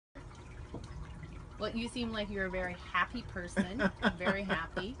Well, you seem like you're a very happy person, very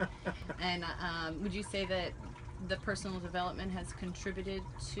happy. And would you say that the personal development has contributed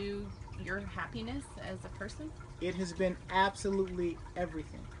to your happiness as a person? It has been absolutely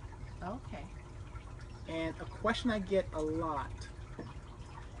everything. Okay. And a question I get a lot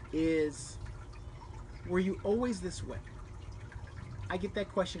is, were you always this way? I get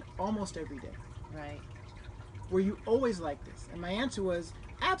that question almost every day. Right. Were you always like this? And my answer was,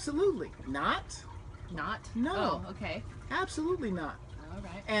 absolutely not. Not? No. Oh, okay. Absolutely not. All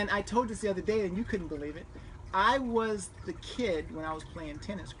right. And I told this the other day, and you couldn't believe it. I was the kid when I was playing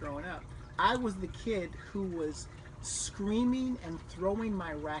tennis growing up. I was the kid who was screaming and throwing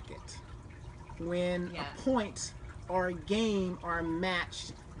my racket when a point or a game or a match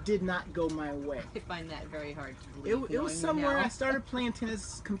did not go my way. I find that very hard to believe. It was somewhere I started playing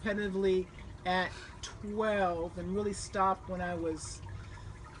tennis competitively at 12 and really stopped when I was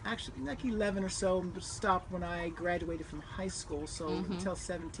actually like 11 or so, but stopped when I graduated from high school, so until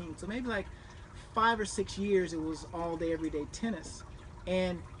 17. So maybe like 5 or 6 years it was all day, everyday tennis.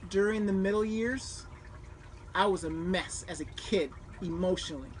 And during the middle years, I was a mess as a kid,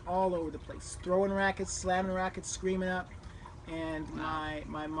 emotionally, all over the place. Throwing rackets, slamming rackets, screaming up. And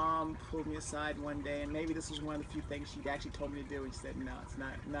my mom pulled me aside one day, and maybe this was one of the few things she actually told me to do. And she said, "No, it's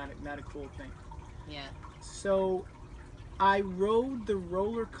not a cool thing." Yeah. So I rode the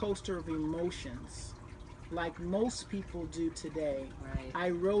roller coaster of emotions like most people do today. Right. I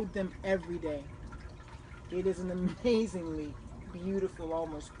rode them every day. It is an amazingly beautiful,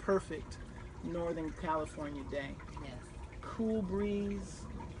 almost perfect Northern California day. Yes. Cool breeze,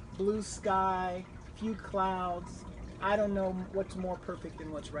 blue sky, few clouds. I don't know what's more perfect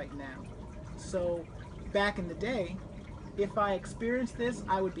than what's right now. So back in the day, if I experienced this,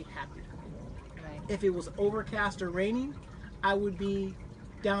 I would be happy. Right. If it was overcast or raining, I would be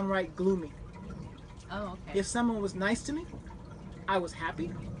downright gloomy. Oh, okay. If someone was nice to me, I was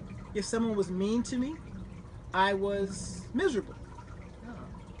happy. If someone was mean to me, I was miserable. Oh.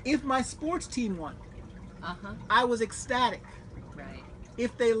 If my sports team won, Uh-huh. I was ecstatic. Right.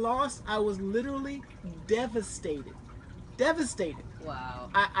 If they lost, I was literally devastated. Devastated. Wow.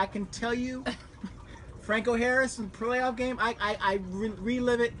 I can tell you, Franco Harris in the playoff game, I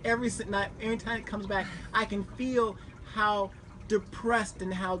relive it every time it comes back. I can feel how depressed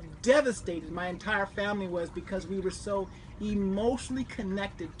and how devastated my entire family was because we were so emotionally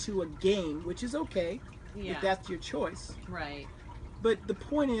connected to a game, which is okay if that's your choice. Right. But the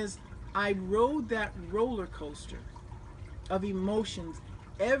point is, I rode that roller coaster of emotions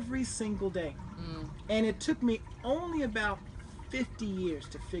every single day. And it took me only about 50 years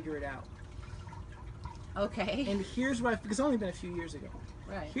to figure it out. Okay. And here's why, because it's only been a few years ago.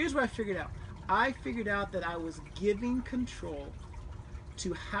 Right. Here's what I figured out. I figured out that I was giving control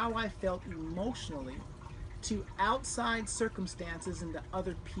to how I felt emotionally to outside circumstances and to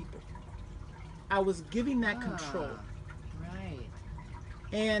other people. I was giving that control. Right.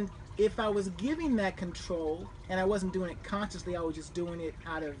 And if I was giving that control and I wasn't doing it consciously, I was just doing it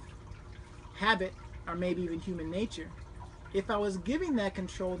out of habit or maybe even human nature. If I was giving that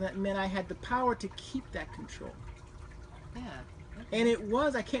control, that meant I had the power to keep that control. Yeah. And it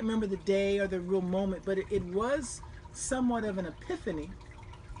was, I can't remember the day or the real moment, but it was somewhat of an epiphany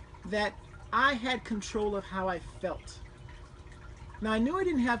that I had control of how I felt. Now, I knew I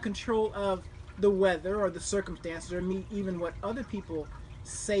didn't have control of the weather or the circumstances or me, even what other people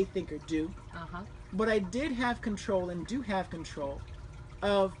say, think, or do. Uh-huh. But I did have control and do have control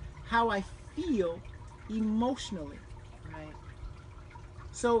of how I feel emotionally. Right.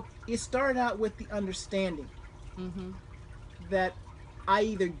 So it started out with the understanding Mm-hmm. that I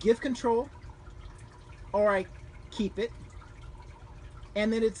either give control or I keep it,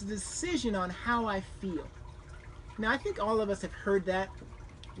 and that it's a decision on how I feel. Now, I think all of us have heard that.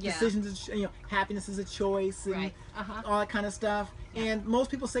 Yeah. Decisions, happiness is a choice, and Right. Uh-huh. all that kind of stuff. Yeah. And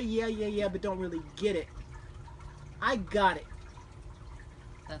most people say, yeah, but don't really get it. I got it.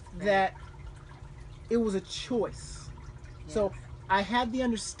 That's great. That it was a choice. Yes. So I had the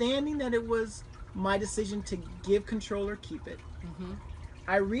understanding that it was my decision to give control or keep it. Mm-hmm.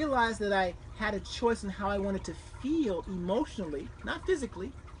 I realized that I had a choice in how I wanted to feel emotionally, not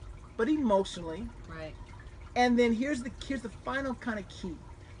physically, but emotionally. Right. And then here's the final kind of key.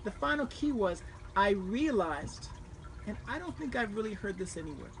 The final key was I realized, and I don't think I've really heard this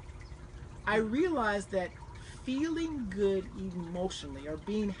anywhere. I realized that feeling good emotionally or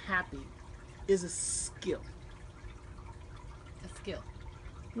being happy is a skill. A skill.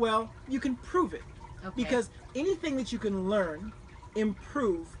 Well, you can prove it. Okay. Because anything that you can learn,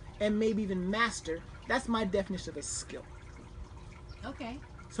 improve, and maybe even master, that's my definition of a skill. Okay.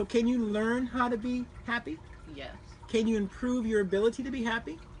 So can you learn how to be happy? Yes. Can you improve your ability to be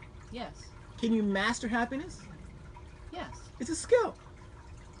happy? Yes. Can you master happiness? Yes. It's a skill.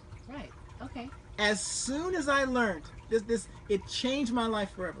 Right. Okay. As soon as I learned this, it changed my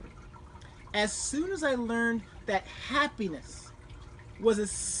life forever. As soon as I learned that happiness was a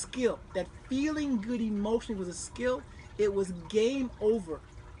skill, that feeling good emotionally was a skill, it was game over.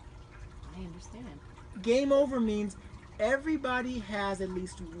 I understand. Game over means everybody has at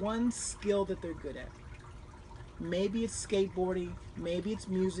least one skill that they're good at. Maybe it's skateboarding, maybe it's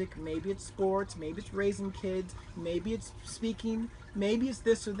music, maybe it's sports, maybe it's raising kids, maybe it's speaking, maybe it's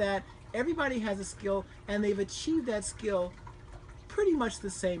this or that. Everybody has a skill, and they've achieved that skill pretty much the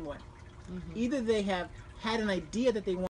same way. Either they have had an idea that they want